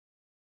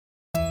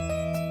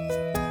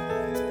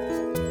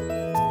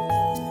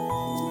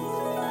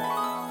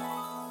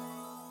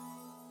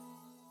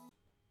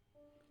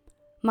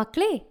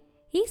ಮಕ್ಕಳೇ,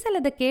 ಈ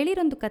ಸಲದ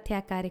ಕೇಳಿರೊಂದು ಕಥೆಯ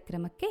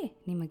ಕಾರ್ಯಕ್ರಮಕ್ಕೆ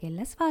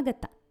ನಿಮಗೆಲ್ಲ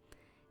ಸ್ವಾಗತ.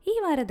 ಈ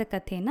ವಾರದ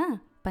ಕಥೆನ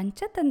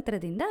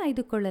ಪಂಚತಂತ್ರದಿಂದ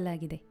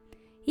ಆಯ್ದುಕೊಳ್ಳಲಾಗಿದೆ.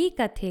 ಈ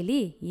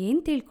ಕಥೆಯಲ್ಲಿ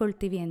ಏನು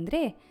ತಿಳ್ಕೊಳ್ತೀವಿ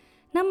ಅಂದರೆ,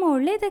 ನಮ್ಮ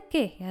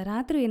ಒಳ್ಳೆಯದಕ್ಕೆ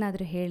ಯಾರಾದರೂ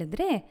ಏನಾದರೂ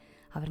ಹೇಳಿದ್ರೆ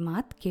ಅವ್ರ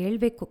ಮಾತು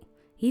ಕೇಳಬೇಕು,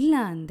 ಇಲ್ಲ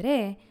ಅಂದರೆ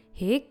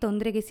ಹೇಗೆ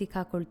ತೊಂದರೆಗೆ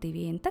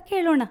ಸಿಕ್ಕಾಕೊಳ್ತೀವಿ ಅಂತ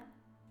ಕೇಳೋಣ.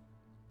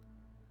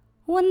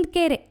 ಒಂದು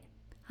ಕೆರೆ,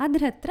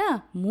 ಅದ್ರ ಹತ್ರ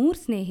 3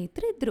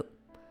 ಸ್ನೇಹಿತರಿದ್ದರು.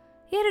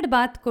 2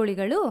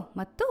 ಬಾತುಕೋಳಿಗಳು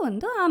ಮತ್ತು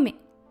ಒಂದು ಆಮೆ.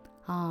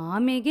 ಆ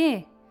ಆಮೆಗೆ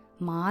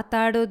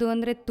ಮಾತಾಡೋದು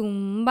ಅಂದರೆ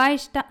ತುಂಬ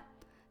ಇಷ್ಟ.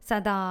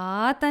 ಸದಾ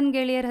ತನ್ನ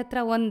ಗೆಳೆಯರ ಹತ್ರ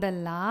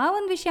ಒಂದಲ್ಲ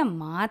ಒಂದು ವಿಷಯ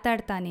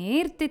ಮಾತಾಡ್ತಾನೇ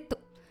ಇರ್ತಿತ್ತು.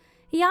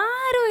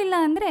 ಯಾರೂ ಇಲ್ಲ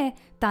ಅಂದರೆ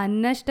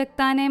ತನ್ನಷ್ಟಕ್ಕೆ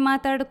ತಾನೇ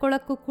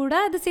ಮಾತಾಡ್ಕೊಳ್ಳೋಕ್ಕೂ ಕೂಡ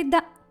ಅದು ಸಿದ್ಧ.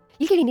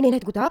 ಈಗ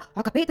ನಿನ್ನೇನಾಯ್ತು ಗೊತ್ತಾ? ಆ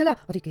ಕಪೆ ಇತ್ತಲ್ಲ,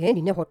 ಅದಕ್ಕೆ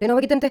ನಿನ್ನೆ ಹೊಟ್ಟೆ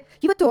ನೋವಾಗಿದ್ದಂತೆ.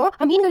 ಇವತ್ತು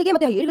ಆ ಮೀನುಗಳಿಗೆ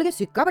ಮತ್ತೆ ಆ ಏಳುಗಳಿಗೆ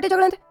ಸಿಕ್ಕಾಪಟ್ಟೆ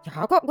ಜಗಳ ಅಂತೆ.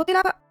 ಯಾಕೋ ಗೊತ್ತಿಲ್ಲ.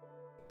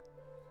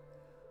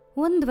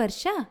 ಒಂದು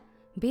ವರ್ಷ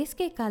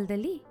ಬೇಸಿಗೆ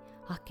ಕಾಲದಲ್ಲಿ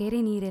ಆ ಕೆರೆ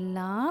ನೀರೆಲ್ಲ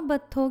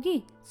ಬತ್ತೋಗಿ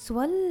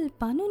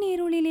ಸ್ವಲ್ಪನೂ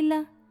ನೀರು ಉಳಿಲಿಲ್ಲ.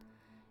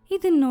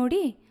 ಇದನ್ನು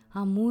ನೋಡಿ ಆ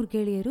 3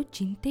 ಗೆಳೆಯರು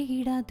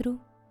ಚಿಂತೆಗೀಡಾದ್ರು.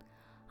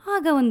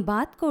 ಆಗ ಒಂದು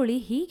ಬಾತುಕೋಳಿ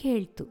ಹೀಗೆ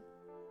ಹೇಳ್ತು: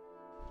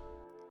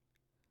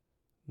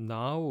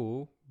 ನಾವು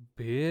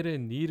ಬೇರೆ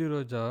ನೀರಿರೋ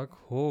ಜಾಗಕ್ಕೆ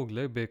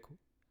ಹೋಗಲೇಬೇಕು,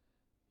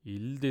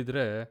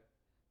 ಇಲ್ದಿದ್ರೆ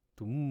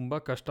ತುಂಬ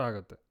ಕಷ್ಟ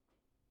ಆಗತ್ತೆ.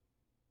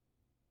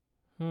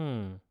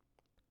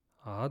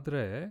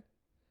 ಆದರೆ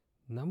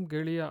ನಮ್ಮ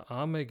ಗೆಳೆಯ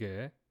ಆಮೆಗೆ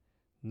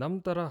ನಮ್ಮ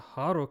ಥರ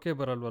ಹಾರೋಕೆ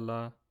ಬರಲ್ವಲ್ಲ,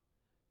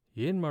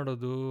 ಏನು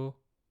ಮಾಡೋದು?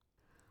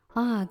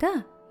 ಆಗ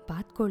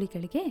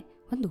ಬಾತುಕೋಳಿಗಳಿಗೆ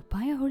ಒಂದು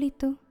ಉಪಾಯ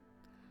ಹೊಳಿತು.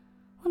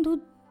 ಒಂದು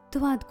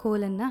ಉದ್ದವಾದ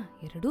ಕೋಲನ್ನು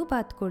 2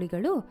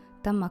 ಬಾತುಕೋಳಿಗಳು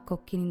ತಮ್ಮ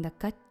ಕೊಕ್ಕಿನಿಂದ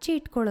ಕಚ್ಚಿ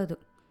ಇಟ್ಕೊಳ್ಳೋದು.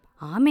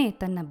 ಆಮೆ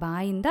ತನ್ನ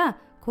ಬಾಯಿಂದ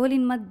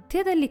ಕೋಲಿನ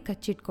ಮಧ್ಯದಲ್ಲಿ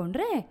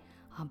ಕಚ್ಚಿಟ್ಕೊಂಡ್ರೆ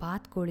ಆ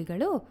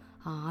ಬಾತುಕೋಳಿಗಳು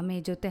ಆ ಆಮೆ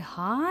ಜೊತೆ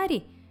ಹಾರಿ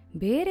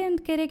ಬೇರೆ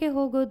ಒಂದು ಕೆರೆಗೆ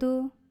ಹೋಗೋದು.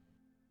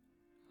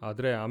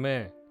 ಆದರೆ ಆಮೆ,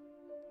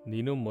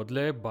 ನೀನು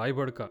ಮೊದಲೇ ಬಾಯಿ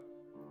ಬಡ್ಕ.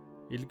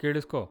 ಇಲ್ಲಿ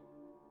ಕೇಳಿಸ್ಕೊ,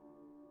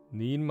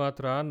 ನೀನು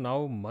ಮಾತ್ರ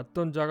ನಾವು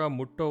ಮತ್ತೊಂದು ಜಾಗ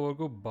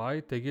ಮುಟ್ಟೋವರೆಗೂ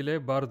ಬಾಯಿ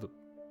ತೆಗಿಲೇಬಾರ್ದು.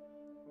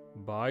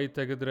 ಬಾಯಿ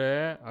ತೆಗೆದ್ರೆ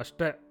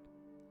ಅಷ್ಟೇ,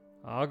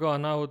 ಆಗೋ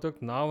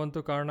ಅನಾಹುತಕ್ಕೆ ನಾವಂತೂ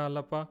ಕಾರಣ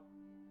ಅಲ್ಲಪ್ಪ.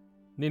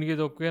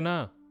 ನಿನಗಿದು ಒಪ್ಗೆನಾ?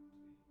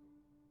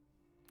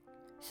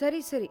 ಸರಿ,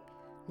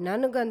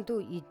 ನನಗಂತೂ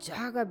ಈ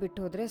ಜಾಗ ಬಿಟ್ಟು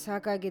ಹೋದ್ರೆ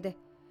ಸಾಕಾಗಿದೆ.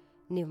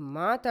 ನೀವು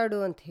ಮಾತಾಡು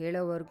ಅಂತ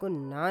ಹೇಳೋವರೆಗೂ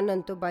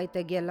ನಾನಂತೂ ಬಾಯಿ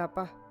ತೆಗಿಯಲ್ಲಪ್ಪ.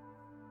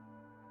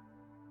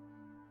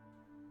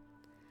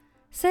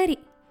 ಸರಿ,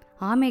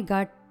 ಆಮೆ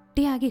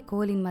ಗಟ್ಟಿಯಾಗಿ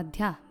ಕೋಲಿನ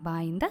ಮಧ್ಯ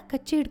ಬಾಯಿಂದ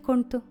ಕಚ್ಚಿ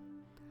ಹಿಡ್ಕೊಳ್ತು.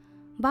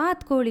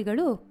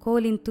 ಬಾತುಕೋಳಿಗಳು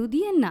ಕೋಲಿನ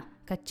ತುದಿಯನ್ನು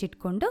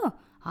ಕಚ್ಚಿಟ್ಕೊಂಡು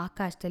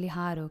ಆಕಾಶದಲ್ಲಿ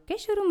ಹಾರೋಕೆ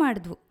ಶುರು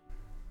ಮಾಡಿದ್ವು.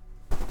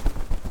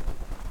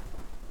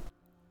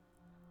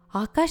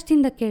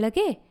 ಆಕಾಶದಿಂದ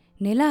ಕೆಳಗೆ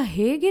ನೆಲ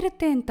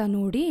ಹೇಗಿರುತ್ತೆ ಅಂತ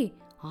ನೋಡಿ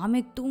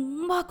ಆಮೆಗೆ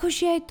ತುಂಬ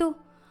ಖುಷಿಯಾಯಿತು.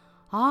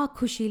 ಆ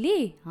ಖುಷಿಲಿ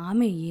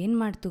ಆಮೆ ಏನು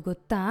ಮಾಡ್ತು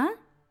ಗೊತ್ತಾ?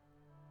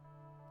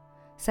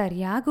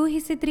 ಸರಿಯಾಗಿ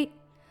ಊಹಿಸಿದ್ರಿ.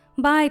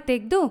 ಬಾಯಿ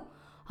ತೆಗೆದು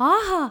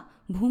ಆಹಾ,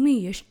 ಭೂಮಿ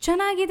ಎಷ್ಟು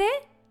ಚೆನ್ನಾಗಿದೆ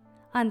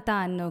ಅಂತ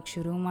ಅನ್ನೋಕೆ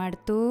ಶುರು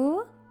ಮಾಡ್ತು.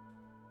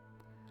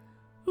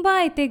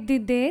 ಬಾಯಿ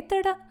ತೆಗ್ದಿದ್ದೇ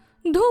ತಡ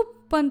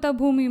ಧೂಪ್ ಅಂತ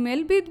ಭೂಮಿ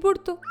ಮೇಲೆ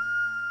ಬಿದ್ದುಬಿಡ್ತು.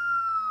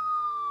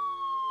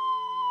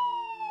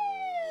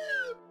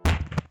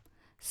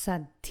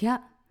 ಸದ್ಯ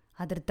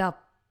ಅದರ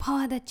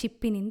ದಪ್ಪವಾದ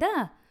ಚಿಪ್ಪಿನಿಂದ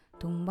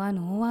ತುಂಬ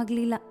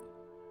ನೋವಾಗಲಿಲ್ಲ.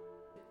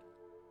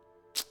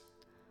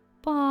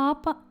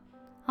 ಪಾಪ,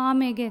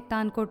 ಆಮೆಗೆ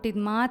ತಾನು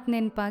ಕೊಟ್ಟಿದ್ದ ಮಾತು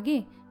ನೆನಪಾಗಿ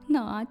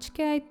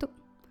ನಾಚಿಕೆ ಆಯಿತು.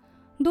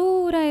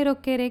 ದೂರ ಇರೋ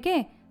ಕೆರೆಗೆ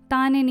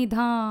ತಾನೇ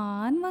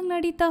ನಿಧಾನವಾಗಿ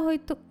ನಡೀತಾ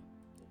ಹೋಯ್ತು.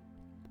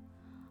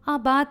 ಆ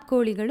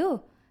ಬಾತುಕೋಳಿಗಳು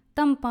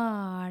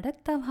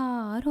ತಂಪಾಡಕ್ಕೆ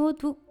ತವಾರು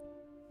ಹೋದ್ವು.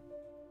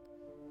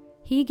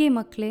 ಹೀಗೆ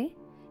ಮಕ್ಕಳೇ,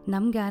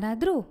 ನಮ್ಗೆ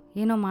ಯಾರಾದರೂ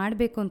ಏನೋ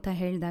ಮಾಡಬೇಕು ಅಂತ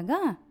ಹೇಳಿದಾಗ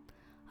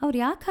ಅವ್ರು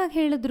ಯಾಕೆ ಹಾಗೆ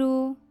ಹೇಳಿದ್ರು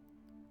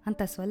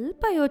ಅಂತ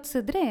ಸ್ವಲ್ಪ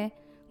ಯೋಚಿಸಿದ್ರೆ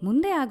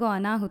ಮುಂದೆ ಆಗೋ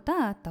ಅನಾಹುತ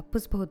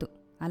ತಪ್ಪಿಸ್ಬಹುದು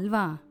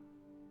ಅಲ್ವಾ?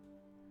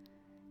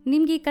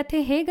 ನಿಮ್ಗೆ ಈ ಕಥೆ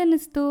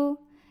ಹೇಗನ್ನಿಸ್ತು?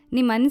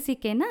 ನಿಮ್ಮ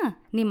ಅನಿಸಿಕೆನ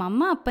ನಿಮ್ಮ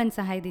ಅಮ್ಮ ಅಪ್ಪನ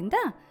ಸಹಾಯದಿಂದ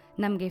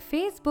ನಮಗೆ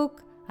ಫೇಸ್ಬುಕ್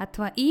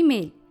ಅಥವಾ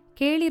ಇಮೇಲ್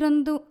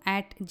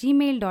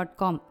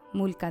kelirondu@gmail.com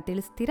ಮೂಲಕ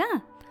ತಿಳಿಸ್ತೀರಾ?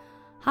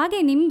 ಹಾಗೆ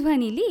ನಿಮ್ಮ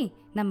ಧ್ವನಿಲಿ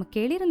ನಮ್ಮ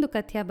ಕೇಳಿರೊಂದು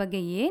ಕಥೆಯ ಬಗ್ಗೆ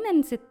ಏನು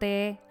ಅನಿಸುತ್ತೆ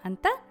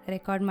ಅಂತ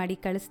ರೆಕಾರ್ಡ್ ಮಾಡಿ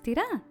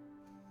ಕಳಿಸ್ತೀರಾ?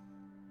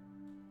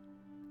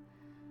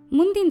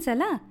 ಮುಂದಿನ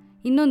ಸಲ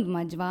ಇನ್ನೊಂದು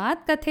ಮಜವಾದ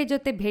ಕಥೆ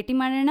ಜೊತೆ ಭೇಟಿ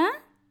ಮಾಡೋಣ.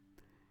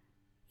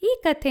 ಈ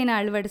ಕಥೆನ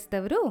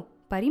ಅಳವಡಿಸಿದವರು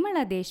ಪರಿಮಳ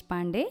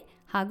ದೇಶಪಾಂಡೆ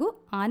ಹಾಗೂ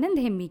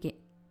ಆನಂದ್ ಹೆಮ್ಮಿಗೆ.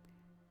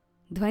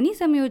 ಧ್ವನಿ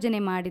ಸಂಯೋಜನೆ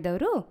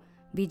ಮಾಡಿದವರು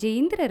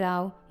ವಿಜಯೇಂದ್ರ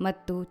ರಾವ್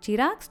ಮತ್ತು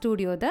ಚಿರಾಗ್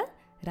ಸ್ಟುಡಿಯೋದ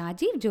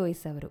ರಾಜೀವ್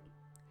ಜೋಯಿಸ್ ಅವರು.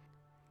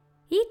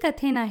 ಈ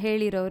ಕಥೆನ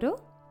ಹೇಳಿರೋರು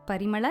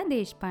ಪರಿಮಳ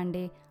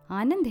ದೇಶಪಾಂಡೆ,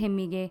 ಆನಂದ್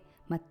ಹೆಮ್ಮಿಗೆ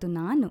ಮತ್ತು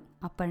ನಾನು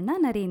ಅಪರ್ಣಾ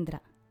ನರೇಂದ್ರ.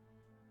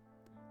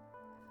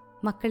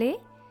 ಮಕ್ಕಳೇ,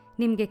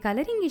 ನಿಮಗೆ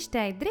ಕಲರಿಂಗ್ ಇಷ್ಟ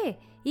ಇದ್ದರೆ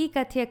ಈ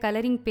ಕಥೆಯ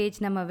ಕಲರಿಂಗ್ ಪೇಜ್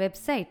ನಮ್ಮ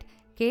ವೆಬ್ಸೈಟ್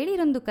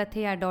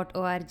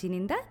kelirondukatheya.org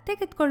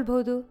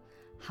ತೆಗೆದುಕೊಳ್ಬೋದು.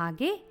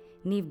 ಹಾಗೆ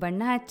ನೀವು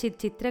ಬಣ್ಣ ಹಚ್ಚಿದ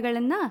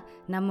ಚಿತ್ರಗಳನ್ನು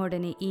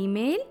ನಮ್ಮೊಡನೆ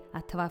ಇಮೇಲ್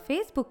ಅಥವಾ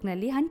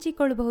ಫೇಸ್ಬುಕ್ನಲ್ಲಿ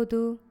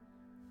ಹಂಚಿಕೊಳ್ಬಹುದು.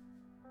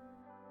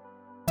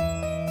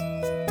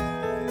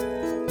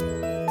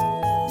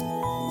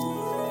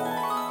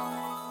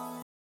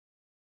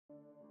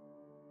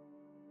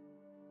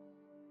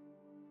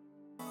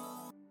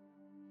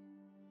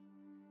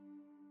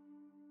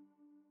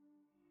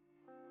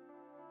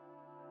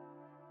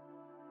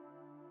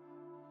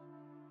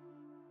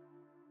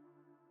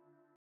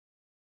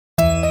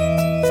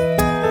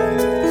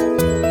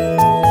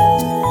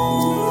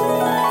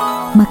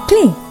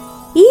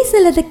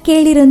 ಸಲದ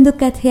ಕೇಳಿರೊಂದು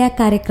ಕಥೆಯ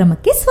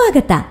ಕಾರ್ಯಕ್ರಮಕ್ಕೆ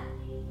ಸ್ವಾಗತ.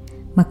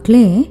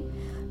 ಮಕ್ಕಳೇ,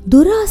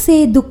 ದುರಾಸೆ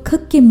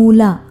ದುಃಖಕ್ಕೆ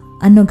ಮೂಲ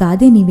ಅನ್ನೋ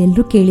ಗಾದೆ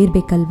ನೀವೆಲ್ಲರೂ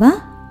ಕೇಳಿರ್ಬೇಕಲ್ವಾ?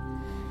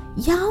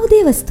 ಯಾವುದೇ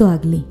ವಸ್ತು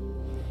ಆಗಲಿ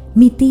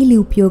ಮಿತಿಲಿ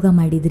ಉಪಯೋಗ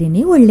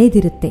ಮಾಡಿದ್ರೇ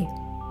ಒಳ್ಳೇದಿರುತ್ತೆ.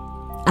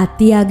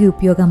 ಅತಿಯಾಗಿ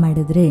ಉಪಯೋಗ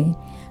ಮಾಡಿದ್ರೆ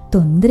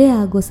ತೊಂದರೆ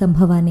ಆಗೋ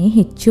ಸಂಭವನೇ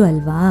ಹೆಚ್ಚು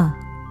ಅಲ್ವಾ?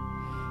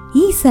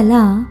 ಈ ಸಲ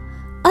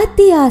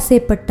ಅತಿ ಆಸೆ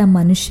ಪಟ್ಟ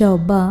ಮನುಷ್ಯ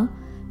ಒಬ್ಬ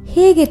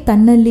ಹೇಗೆ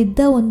ತನ್ನಲ್ಲಿದ್ದ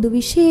ಒಂದು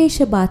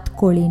ವಿಶೇಷ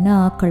ಬಾತುಕೋಳಿನ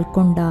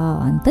ಕಳ್ಕೊಂಡ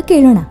ಅಂತ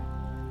ಕೇಳೋಣ.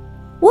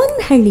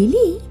 ಒಂದು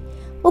ಹಳ್ಳಿಲಿ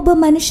ಒಬ್ಬ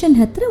ಮನುಷ್ಯನ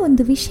ಹತ್ರ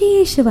ಒಂದು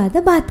ವಿಶೇಷವಾದ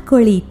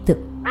ಬಾತುಕೋಳಿ ಇತ್ತು.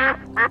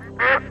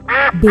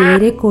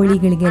 ಬೇರೆ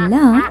ಕೋಳಿಗಳಿಗೆಲ್ಲ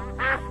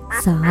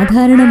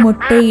ಸಾಧಾರಣ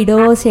ಮೊಟ್ಟೆ ಇಡೋ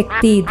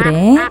ಶಕ್ತಿ ಇದ್ರೆ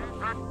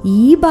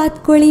ಈ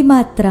ಬಾತುಕೋಳಿ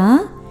ಮಾತ್ರ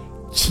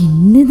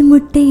ಚಿನ್ನದ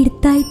ಮೊಟ್ಟೆ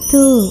ಇಡ್ತಾ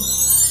ಇತ್ತು.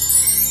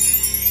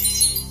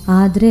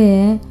 ಆದರೆ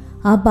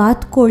ಆ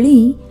ಬಾತುಕೋಳಿ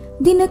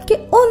ದಿನಕ್ಕೆ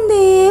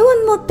ಒಂದೇ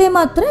ಒಂದು ಮೊಟ್ಟೆ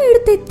ಮಾತ್ರ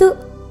ಇಡ್ತಿತ್ತು.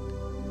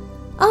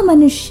 ಆ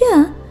ಮನುಷ್ಯ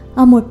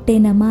ಆ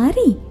ಮೊಟ್ಟೆನ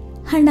ಮಾರಿ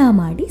ಹಣ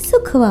ಮಾಡಿ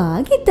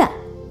ಸುಖವಾಗಿದ್ದ.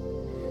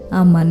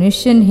 ಆ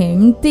ಮನುಷ್ಯನ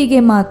ಹೆಂಡತಿಗೆ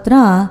ಮಾತ್ರ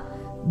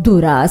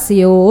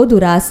ದುರಾಸೆಯೋ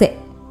ದುರಾಸೆ.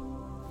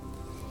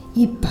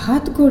 ಈ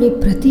ಬಾತುಕೋಳಿ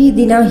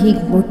ಪ್ರತಿದಿನ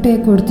ಹೀಗೆ ಮೊಟ್ಟೆ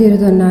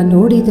ಕೊಡ್ತಿರೋದನ್ನು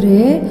ನೋಡಿದರೆ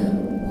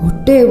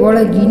ಹೊಟ್ಟೆ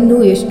ಒಳಗೆ ಇನ್ನೂ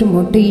ಎಷ್ಟು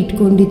ಮೊಟ್ಟೆ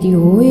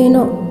ಇಟ್ಕೊಂಡಿದೆಯೋ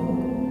ಏನೋ.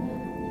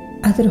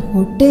 ಅದರ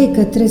ಹೊಟ್ಟೆ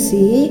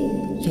ಕತ್ತರಿಸಿ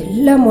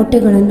ಎಲ್ಲ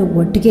ಮೊಟ್ಟೆಗಳನ್ನು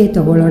ಒಟ್ಟಿಗೆ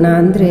ತಗೊಳ್ಳೋಣ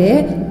ಅಂದರೆ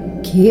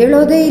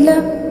ಕೇಳೋದೇ ಇಲ್ಲ.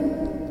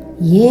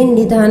 ಏನು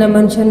ನಿಧಾನ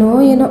ಮನುಷ್ಯನೋ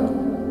ಏನೋ.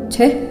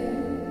 ಛೇ,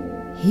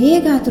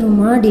 ಹೇಗಾದರೂ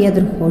ಮಾಡಿ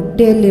ಅದ್ರ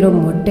ಹೊಟ್ಟೆಯಲ್ಲಿರೋ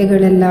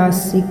ಮೊಟ್ಟೆಗಳೆಲ್ಲ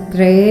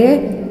ಸಿಕ್ಕರೆ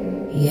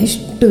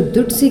ಎಷ್ಟು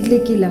ದುಡ್ಡು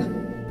ಸಿಗ್ಲಿಕ್ಕಿಲ್ಲ.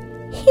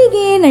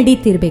 ಹೀಗೆ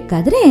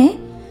ನಡೀತಿರ್ಬೇಕಾದ್ರೆ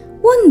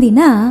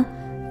ಒಂದಿನ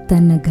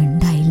ತನ್ನ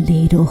ಗಂಡ ಇಲ್ಲದೆ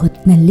ಇರೋ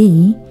ಹೊತ್ತಿನಲ್ಲಿ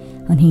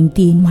ಅವನ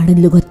ಹೆಂಡತಿ ಏನು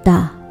ಮಾಡಿದ್ಲು ಗೊತ್ತಾ?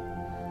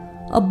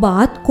 ಆ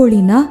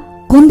ಬಾತುಕೋಳಿನ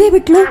ಕೊಂದೇ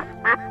ಬಿಟ್ಲು.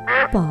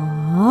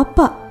 ಪಾಪ.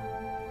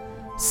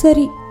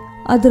 ಸರಿ,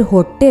 ಅದ್ರ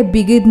ಹೊಟ್ಟೆ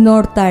ಬಿಗಿದ್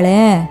ನೋಡ್ತಾಳೆ,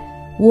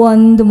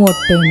 ಒಂದು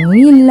ಮೊಟ್ಟೆನೂ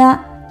ಇಲ್ಲ.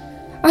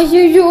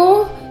 ಅಯ್ಯಯ್ಯೋ,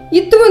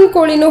 ಇತ್ತು ಒಂದು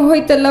ಕೋಳಿನೂ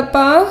ಹೋಯ್ತಲ್ಲಪ್ಪ,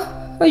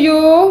 ಅಯ್ಯೋ.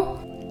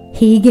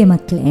 ಹೀಗೆ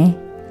ಮಕ್ಕಳೇ,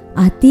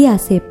 ಅತಿ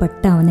ಆಸೆ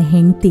ಪಟ್ಟ ಅವನ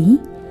ಹೆಂಡತಿ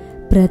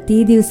ಪ್ರತಿ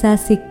ದಿವಸ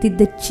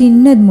ಸಿಗ್ತಿದ್ದ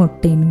ಚಿನ್ನದ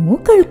ಮೊಟ್ಟೆನೂ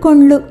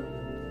ಕಳ್ಕೊಂಡ್ಳು.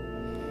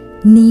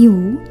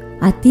 ನೀವು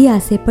ಅತಿ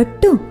ಆಸೆ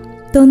ಪಟ್ಟು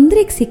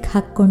ತೊಂದರೆಗೆ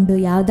ಸಿಕ್ಕಾಕ್ಕೊಂಡು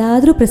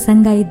ಯಾವುದಾದ್ರೂ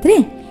ಪ್ರಸಂಗ ಇದ್ದರೆ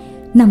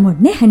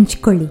ನಮ್ಮೊಡನೆ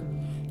ಹಂಚ್ಕೊಳ್ಳಿ.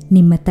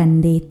 ನಿಮ್ಮ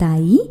ತಂದೆ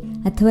ತಾಯಿ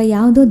ಅಥವಾ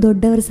ಯಾವುದೋ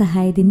ದೊಡ್ಡವರ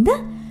ಸಹಾಯದಿಂದ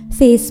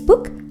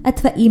ಫೇಸ್ಬುಕ್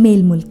ಅಥವಾ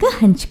ಇಮೇಲ್ ಮೂಲಕ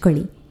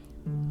ಹಂಚ್ಕೊಳ್ಳಿ.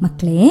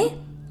 ಮಕ್ಕಳೇ,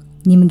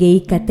 ನಿಮಗೆ ಈ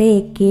ಕತೆ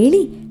ಕೇಳಿ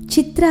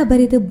ಚಿತ್ರ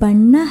ಬರೆದು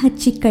ಬಣ್ಣ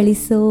ಹಚ್ಚಿ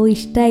ಕಳಿಸೋ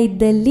ಇಷ್ಟ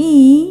ಇದ್ದಲ್ಲಿ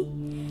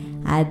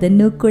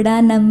ಅದನ್ನು ಕೂಡ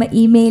ನಮ್ಮ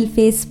ಇಮೇಲ್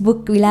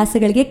ಫೇಸ್ಬುಕ್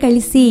ವಿಳಾಸಗಳಿಗೆ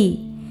ಕಳಿಸಿ.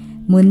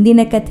 ಮುಂದಿನ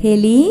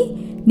ಕಥೆಯಲ್ಲಿ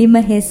ನಿಮ್ಮ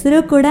ಹೆಸರು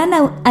ಕೂಡ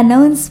ನಾವು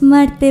ಅನೌನ್ಸ್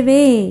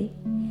ಮಾಡ್ತೇವೆ.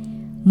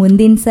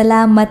 ಮುಂದಿನ ಸಲ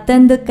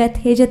ಮತ್ತೊಂದು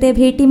ಕಥೆ ಜೊತೆ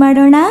ಭೇಟಿ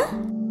ಮಾಡೋಣ.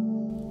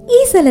 ಈ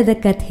ಸಲದ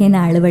ಕಥೆನ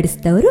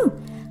ಅಳವಡಿಸಿದವರು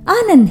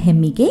ಆನಂದ್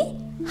ಹೆಮ್ಮಿಗೆ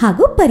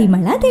ಹಾಗೂ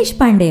ಪರಿಮಳ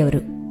ದೇಶಪಾಂಡೆಯವರು.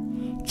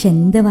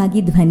 ಚಂದವಾಗಿ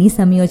ಧ್ವನಿ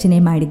ಸಂಯೋಜನೆ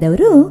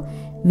ಮಾಡಿದವರು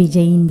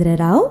ವಿಜಯೇಂದ್ರ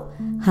ರಾವ್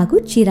ಹಾಗೂ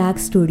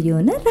ಚಿರಾಗ್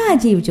ಸ್ಟುಡಿಯೋನ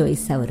ರಾಜೀವ್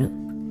ಜೋಯ್ಸ್ ಅವರು.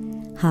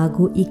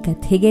 ಹಾಗೂ ಈ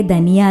ಕಥೆಗೆ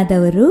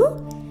ದನಿಯಾದವರು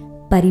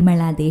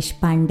ಪರಿಮಳ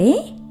ದೇಶಪಾಂಡೆ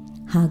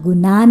ಹಾಗೂ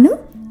ನಾನು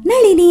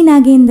ನಳಿನಿ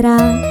ನಾಗೇಂದ್ರ.